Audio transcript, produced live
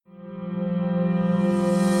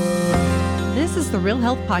is the Real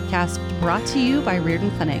Health Podcast brought to you by Reardon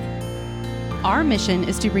Clinic. Our mission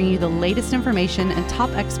is to bring you the latest information and top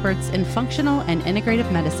experts in functional and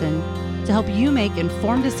integrative medicine to help you make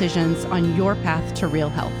informed decisions on your path to real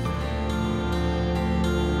health.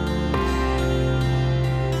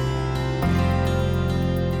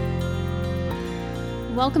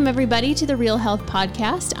 Welcome, everybody, to the Real Health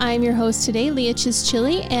Podcast. I'm your host today, Leah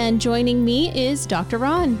Chischilly, and joining me is Dr.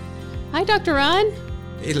 Ron. Hi, Dr. Ron.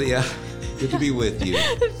 Hey, Leah. Good to be with you.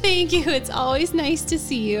 Thank you. It's always nice to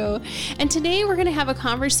see you. And today we're going to have a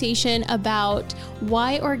conversation about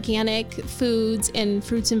why organic foods and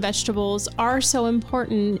fruits and vegetables are so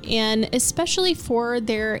important, and especially for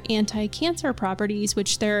their anti-cancer properties,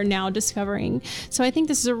 which they're now discovering. So I think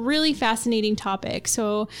this is a really fascinating topic.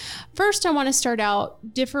 So first, I want to start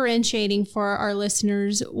out differentiating for our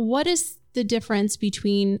listeners. What is the difference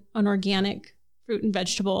between an organic fruit and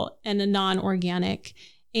vegetable and a non-organic?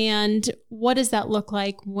 And what does that look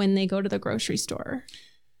like when they go to the grocery store?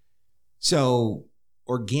 So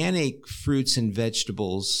organic fruits and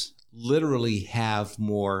vegetables literally have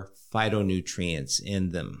more phytonutrients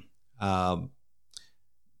in them.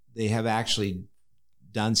 They have actually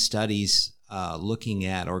done studies looking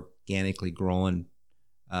at organically grown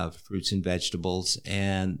fruits and vegetables,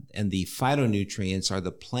 and the phytonutrients are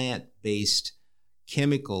the plant-based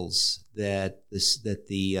chemicals that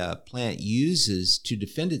the plant uses to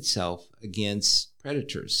defend itself against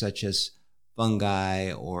predators, such as fungi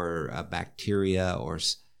or bacteria or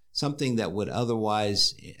something that would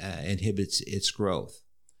otherwise inhibit its growth.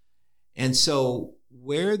 And so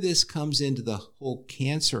where this comes into the whole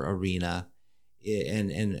cancer arena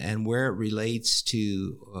and where it relates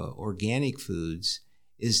to organic foods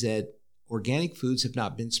is that organic foods have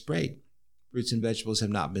not been sprayed. Fruits and vegetables have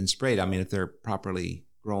not been sprayed. I mean, if they're properly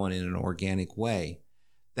grown in an organic way.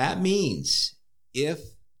 That means if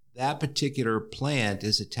that particular plant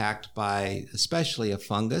is attacked by especially a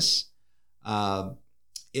fungus,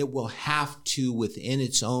 it will have to, within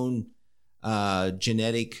its own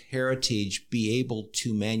genetic heritage, be able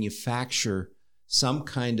to manufacture some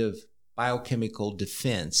kind of biochemical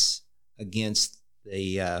defense against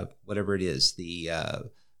the whatever it is,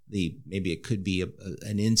 maybe it could be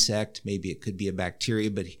an insect, maybe it could be a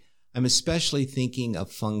bacteria, but I'm especially thinking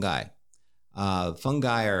of fungi.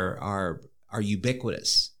 Fungi are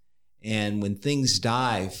ubiquitous, and when things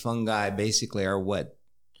die, fungi basically are what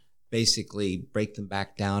basically break them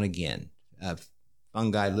back down again.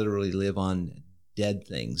 Fungi literally live on dead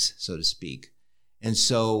things, so to speak, and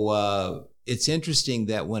so it's interesting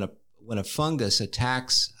that when a fungus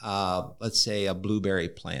attacks, let's say a blueberry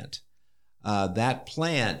plant, that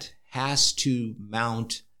plant has to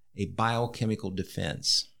mount a biochemical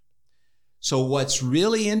defense. So what's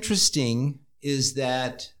really interesting is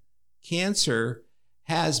that cancer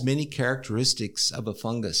has many characteristics of a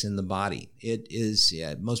fungus in the body. It is,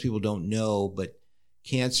 most people don't know, but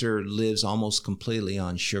cancer lives almost completely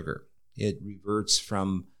on sugar. It reverts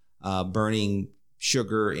from burning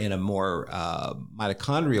sugar in a more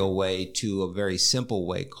mitochondrial way to a very simple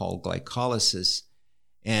way called glycolysis.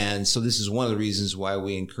 And so this is one of the reasons why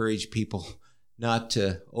we encourage people not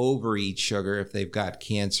to overeat sugar if they've got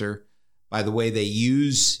cancer. By the way, they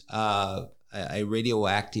use a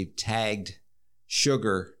radioactive tagged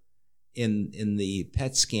sugar in the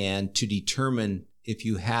PET scan to determine if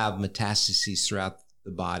you have metastases throughout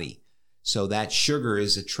the body. So that sugar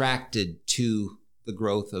is attracted to the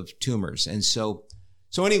growth of tumors. And so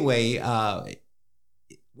anyway,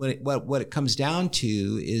 what it comes down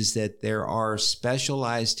to is that there are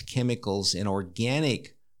specialized chemicals in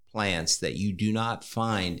organic plants that you do not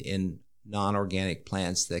find in non-organic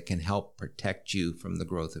plants that can help protect you from the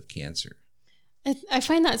growth of cancer. I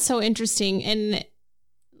find that so interesting, and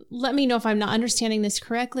let me know if I'm not understanding this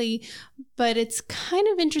correctly, but it's kind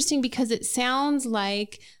of interesting because it sounds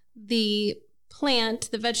like the plant,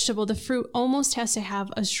 the vegetable, the fruit almost has to have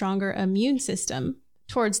a stronger immune system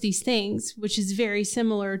towards these things, which is very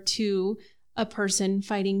similar to a person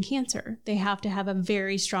fighting cancer. They have to have a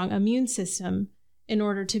very strong immune system in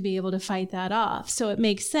order to be able to fight that off. So it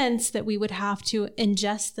makes sense that we would have to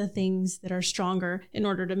ingest the things that are stronger in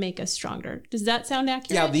order to make us stronger. Does that sound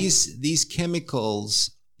accurate? Yeah, these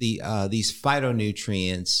chemicals, these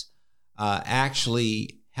phytonutrients,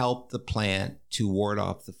 actually help the plant to ward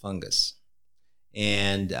off the fungus.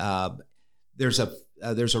 And there's a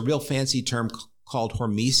real fancy term called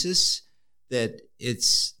hormesis that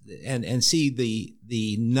it's and see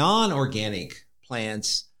the non-organic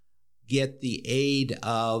plants get the aid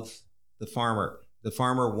of the farmer. The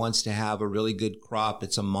farmer wants to have a really good crop.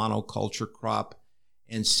 It's a monoculture crop.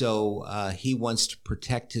 And so he wants to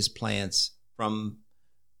protect his plants from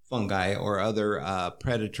fungi or other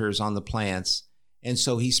predators on the plants. And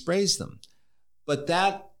so he sprays them. But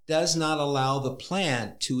that does not allow the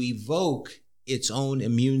plant to evoke its own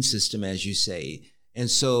immune system, as you say.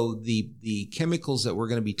 And so the chemicals that we're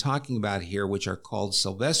going to be talking about here, which are called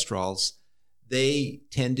Salvestrols, they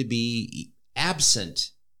tend to be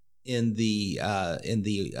absent in the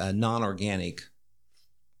non-organic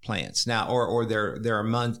plants now, or their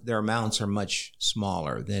amounts are much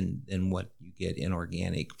smaller than what you get in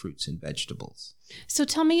organic fruits and vegetables. So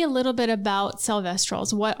tell me a little bit about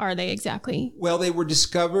Salvestrols. What are they exactly? Well, they were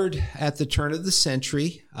discovered at the turn of the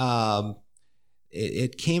century.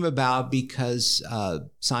 It came about because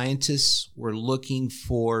scientists were looking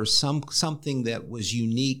for something that was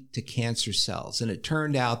unique to cancer cells. And it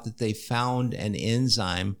turned out that they found an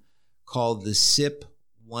enzyme called the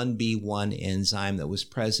CYP1B1 enzyme that was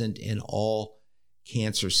present in all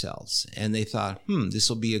cancer cells. And they thought, this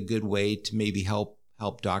will be a good way to maybe help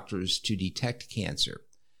doctors to detect cancer.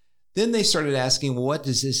 Then they started asking, well, what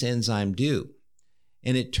does this enzyme do?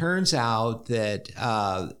 And it turns out that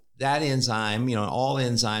that enzyme, all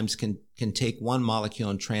enzymes can take one molecule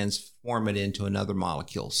and transform it into another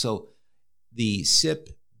molecule. So the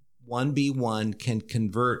CYP1B1 can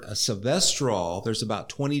convert a Salvestrol. There's about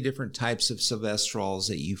 20 different types of Salvestrols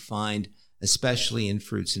that you find, especially in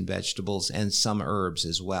fruits and vegetables and some herbs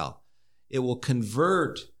as well. It will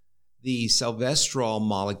convert the Salvestrol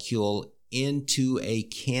molecule into a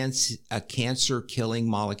cancer-killing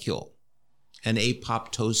molecule, an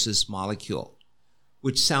apoptosis molecule,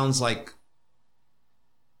 which sounds like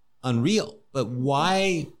unreal. But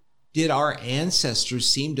why did our ancestors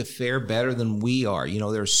seem to fare better than we are?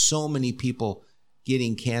 There's so many people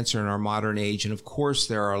getting cancer in our modern age. And of course,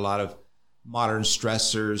 there are a lot of modern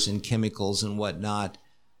stressors and chemicals and whatnot.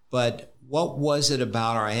 But what was it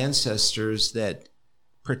about our ancestors that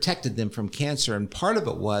protected them from cancer? And part of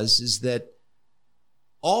it is that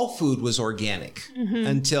all food was organic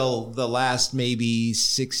until the last maybe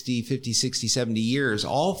 50, 60, 70 years.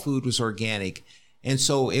 All food was organic. And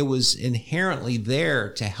so it was inherently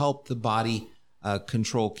there to help the body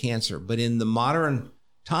control cancer. But in the modern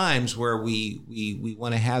times where we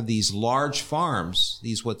want to have these large farms,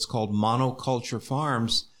 these what's called monoculture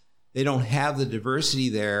farms, they don't have the diversity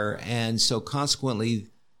there. And so consequently,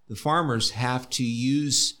 the farmers have to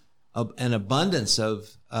use an abundance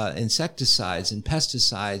of insecticides and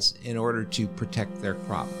pesticides in order to protect their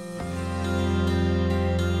crop.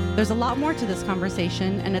 There's a lot more to this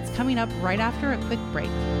conversation, and it's coming up right after a quick break.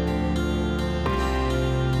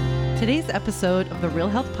 Today's episode of the Real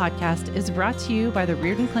Health Podcast is brought to you by the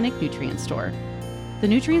Reardon Clinic Nutrient Store. The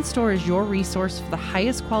Nutrient Store is your resource for the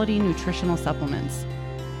highest quality nutritional supplements.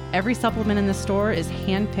 Every supplement in the store is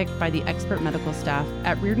handpicked by the expert medical staff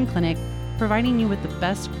at Reardon Clinic, providing you with the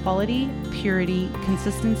best quality, purity,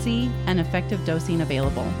 consistency, and effective dosing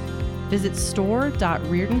available. Visit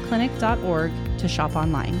store.reardonclinic.org to shop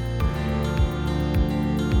online.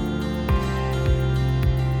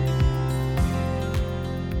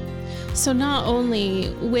 So not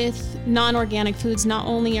only with non-organic foods, not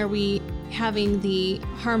only are we having the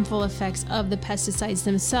harmful effects of the pesticides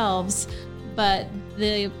themselves, but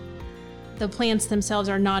the plants themselves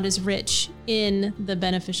are not as rich in the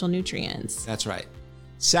beneficial nutrients. That's right.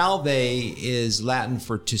 Salve is Latin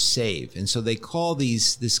for to save. And so they call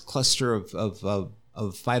this cluster of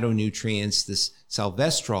phytonutrients, this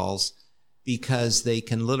Salvestrols, because they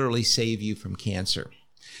can literally save you from cancer.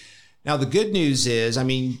 Now, the good news is,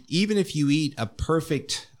 even if you eat a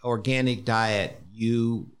perfect organic diet,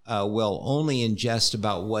 you will only ingest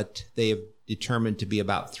about what they have determined to be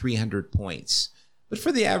about 300 points. But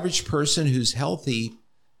for the average person who's healthy,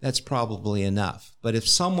 that's probably enough. But if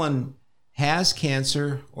someone has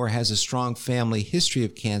cancer or has a strong family history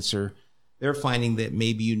of cancer, they're finding that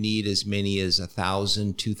maybe you need as many as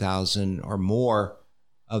 1,000, 2,000 or more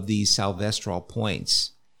of these Salvestrol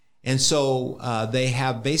points. And so they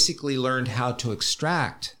have basically learned how to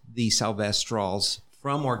extract the Salvestrols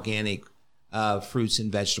from organic fruits and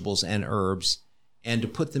vegetables and herbs and to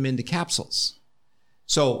put them into capsules.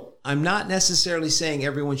 So I'm not necessarily saying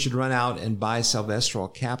everyone should run out and buy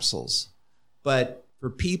Salvestrol capsules, but for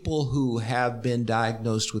people who have been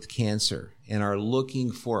diagnosed with cancer and are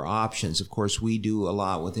looking for options, of course, we do a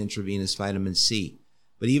lot with intravenous vitamin C.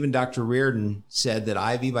 But even Dr. Reardon said that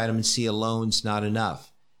IV vitamin C alone is not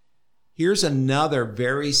enough. Here's another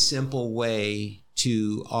very simple way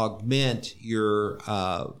to augment your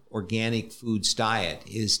organic foods diet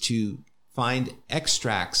is to find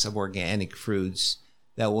extracts of organic fruits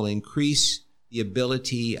that will increase the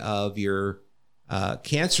ability of your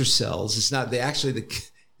cancer cells. It's not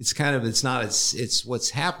what's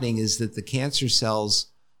happening is that the cancer cells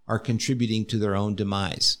are contributing to their own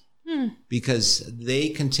demise. Because they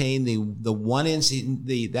contain the one enzyme,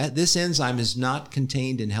 this enzyme is not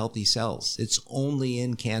contained in healthy cells. It's only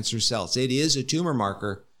in cancer cells. It is a tumor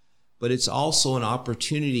marker, but it's also an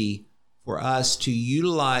opportunity for us to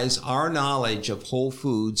utilize our knowledge of whole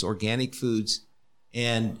foods, organic foods,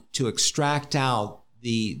 and to extract out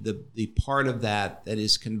the part of that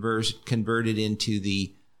is converted into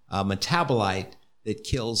the metabolite that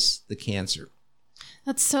kills the cancer.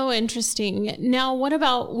 That's so interesting. Now, what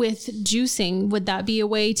about with juicing? Would that be a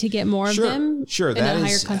way to get more of them? Sure, in a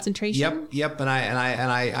higher concentration? Yep. And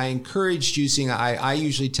I encourage juicing. I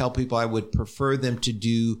usually tell people I would prefer them to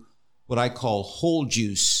do what I call whole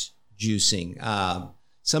juice juicing.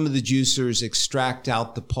 Some of the juicers extract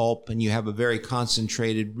out the pulp, and you have a very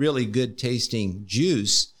concentrated, really good tasting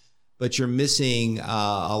juice, but you're missing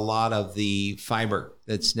a lot of the fiber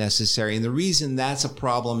that's necessary. And the reason that's a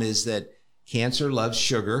problem is that cancer loves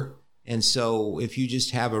sugar. And so if you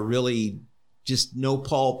just have a really just no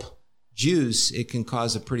pulp juice, it can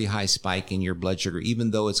cause a pretty high spike in your blood sugar,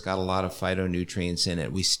 even though it's got a lot of phytonutrients in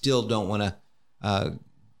it. We still don't want to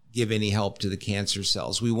give any help to the cancer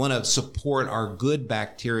cells. We want to support our good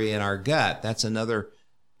bacteria in our gut. That's another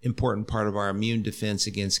important part of our immune defense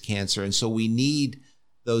against cancer. And so we need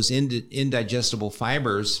those indigestible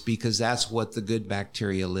fibers because that's what the good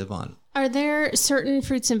bacteria live on. Are there certain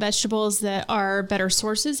fruits and vegetables that are better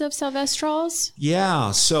sources of Salvestrols?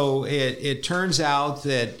 Yeah, so it turns out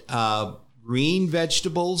that green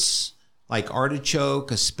vegetables like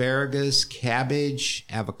artichoke, asparagus, cabbage,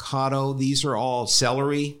 avocado, these are all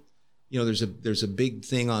celery. You know, there's a big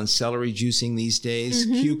thing on celery juicing these days.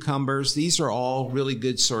 Mm-hmm. Cucumbers, these are all really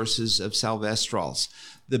good sources of Salvestrols.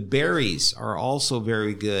 The berries are also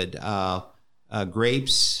very good.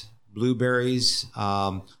 Grapes, blueberries,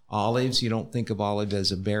 olives. You don't think of olive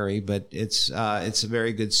as a berry, but it's a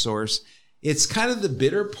very good source. It's kind of the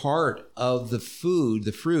bitter part of the food,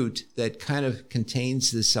 the fruit, that kind of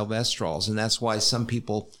contains the Salvestrols, and that's why some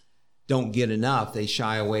people don't get enough. They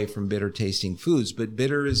shy away from bitter tasting foods, but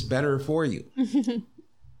bitter is better for you.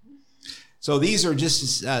 So these are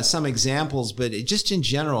just some examples, but just in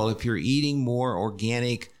general, if you're eating more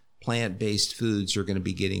organic plant-based foods, you're going to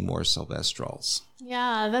be getting more Salvestrols.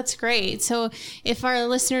 Yeah, that's great. So if our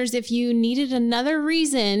listeners, if you needed another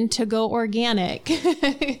reason to go organic,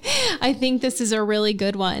 I think this is a really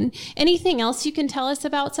good one. Anything else you can tell us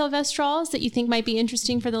about Salvestrols that you think might be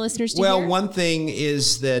interesting for the listeners to hear? Well, one thing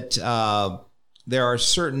is that there are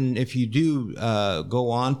certain, if you do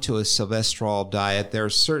go on to a Salvestrol diet, there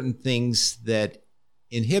are certain things that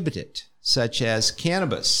inhibit it, such as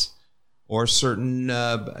cannabis, or certain,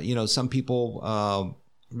 some people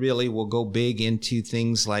really will go big into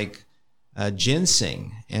things like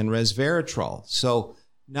ginseng and resveratrol. So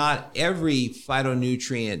not every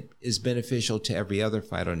phytonutrient is beneficial to every other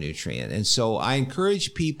phytonutrient. And so I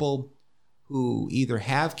encourage people who either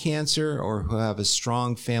have cancer or who have a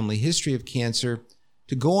strong family history of cancer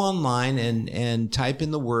to go online and type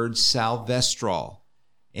in the word Salvestrol.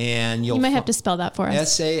 And you might have to spell that for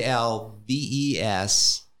us. Salvestrol,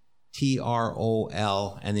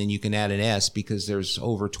 and then you can add an S because there's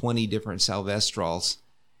over 20 different Salvestrols.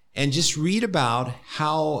 And just read about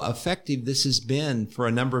how effective this has been for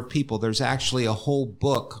a number of people. There's actually a whole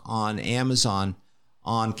book on Amazon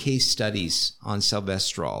on case studies on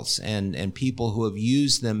Salvestrols and people who have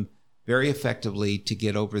used them very effectively to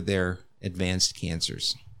get over their advanced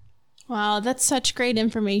cancers. Wow, that's such great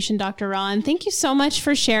information, Dr. Ron. Thank you so much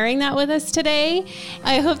for sharing that with us today.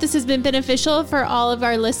 I hope this has been beneficial for all of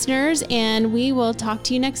our listeners, and we will talk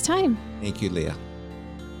to you next time. Thank you, Leah.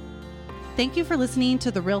 Thank you for listening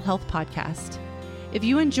to the Real Health Podcast. If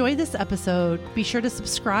you enjoyed this episode, be sure to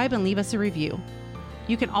subscribe and leave us a review.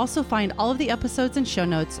 You can also find all of the episodes and show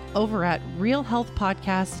notes over at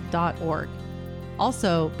realhealthpodcast.org.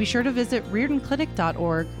 Also, be sure to visit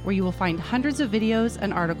reardonclinic.org, where you will find hundreds of videos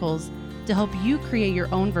and articles to help you create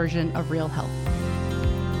your own version of real health.